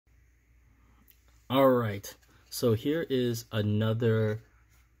Alright, so here is another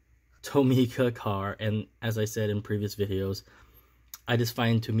Tomica car, and as I said in previous videos, I just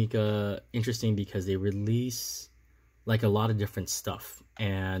find Tomica interesting because they release like a lot of different stuff,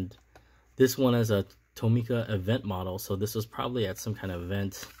 and this one is a Tomica event model, so this was probably at some kind of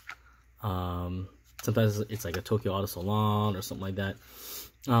event. Sometimes it's like a Tokyo Auto Salon or something like that.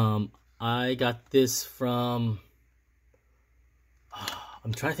 I got this from,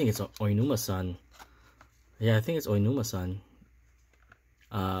 I'm trying to think, it's Oinuma-san. Yeah, I think it's Oinuma-san.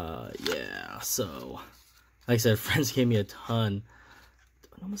 Yeah, so, like I said, friends gave me a ton.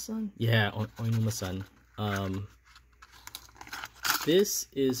 Oinuma-san? Yeah, Oinuma-san. This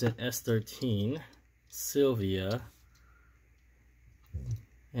is an S13 Silvia,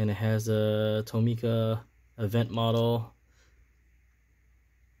 and it has a Tomica event model.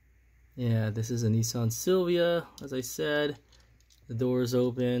 Yeah, this is a Nissan Silvia, as I said. The door is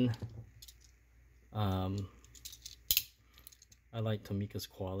open. I like Tomica's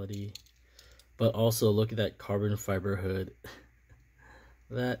quality, but also look at that carbon fiber hood.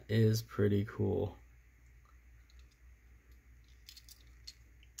 That is pretty cool.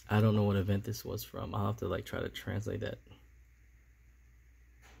 I don't know what event this was from. I'll have to like try to translate that,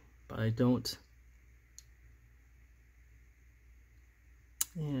 but I don't.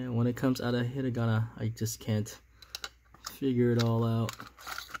 Yeah, when it comes out of hiragana, I just can't figure it all out.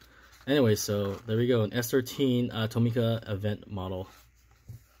 Anyway, so there we go, an S13 Tomica event model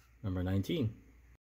number 19.